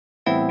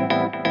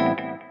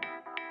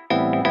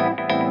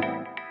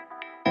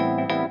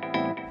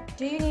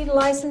Do you need a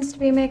license to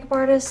be a makeup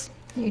artist?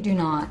 You do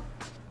not.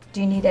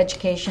 Do you need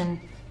education?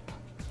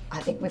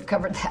 I think we've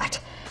covered that.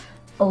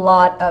 A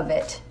lot of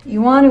it.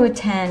 You want to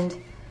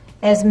attend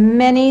as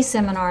many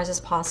seminars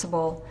as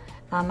possible.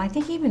 I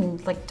think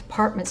even like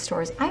department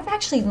stores. I've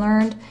actually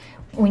learned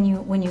when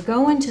you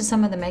go into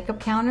some of the makeup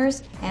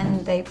counters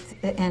and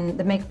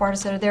the makeup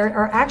artists that are there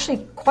are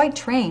actually quite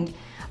trained.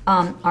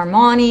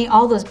 Armani,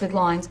 all those big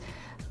lines.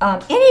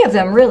 Any of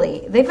them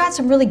really. They've got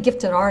some really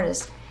gifted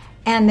artists.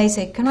 And they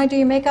say, can I do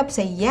your makeup?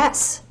 Say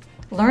yes.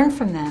 Learn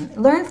from them.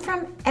 Learn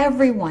from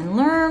everyone.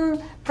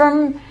 Learn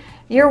from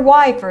your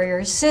wife or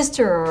your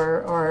sister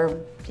or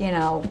you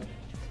know,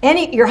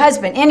 your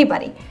husband,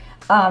 anybody.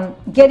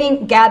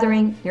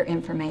 Gathering your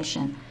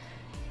information.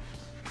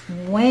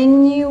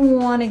 When you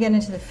want to get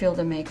into the field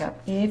of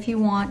makeup, if you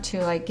want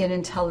to like get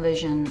in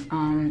television,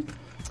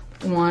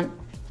 want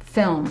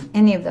film,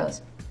 any of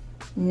those,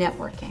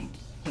 networking.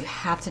 You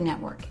have to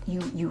network.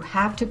 You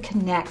have to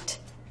connect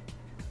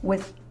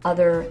with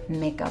other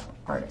makeup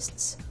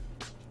artists.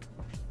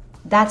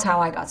 That's how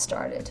I got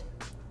started.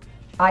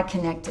 I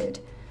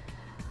connected.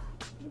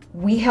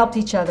 We helped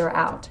each other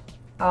out.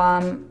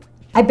 I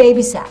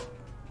babysat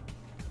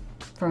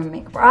for a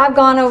makeup artist. I've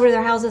gone over to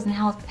their houses and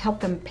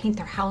helped them paint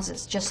their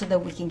houses just so that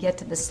we can get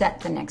to the set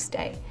the next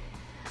day.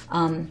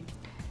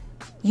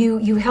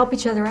 You help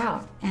each other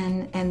out,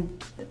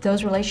 and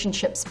those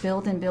relationships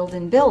build and build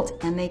and build,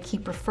 and they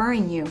keep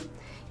referring you.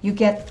 You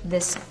get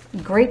this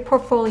great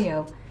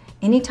portfolio.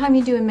 Anytime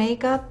you do a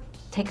makeup,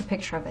 take a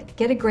picture of it.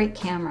 Get a great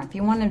camera if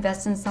you want to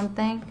invest in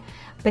something.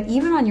 But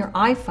even on your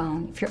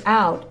iPhone, if you're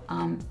out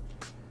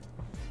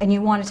and you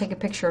want to take a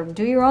picture,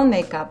 do your own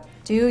makeup,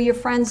 do your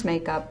friend's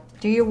makeup,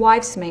 do your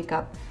wife's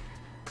makeup,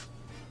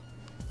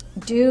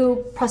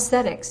 do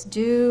prosthetics,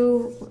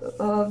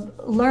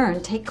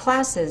 learn, take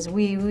classes.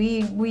 We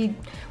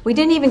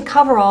didn't even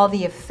cover all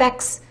the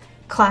effects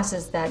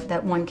classes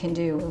that one can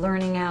do,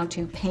 learning how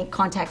to paint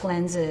contact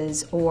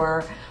lenses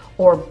or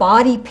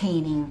body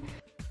painting.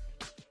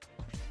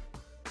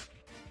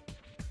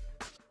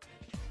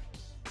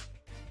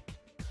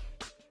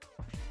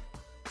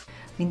 I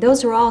mean,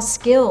 those are all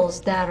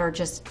skills that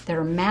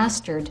are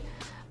mastered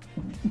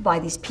by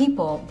these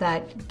people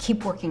that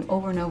keep working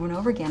over and over and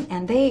over again,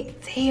 and they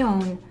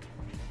own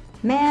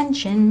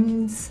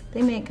mansions.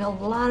 They make a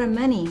lot of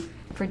money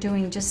for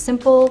doing just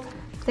simple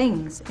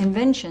things,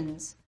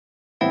 inventions.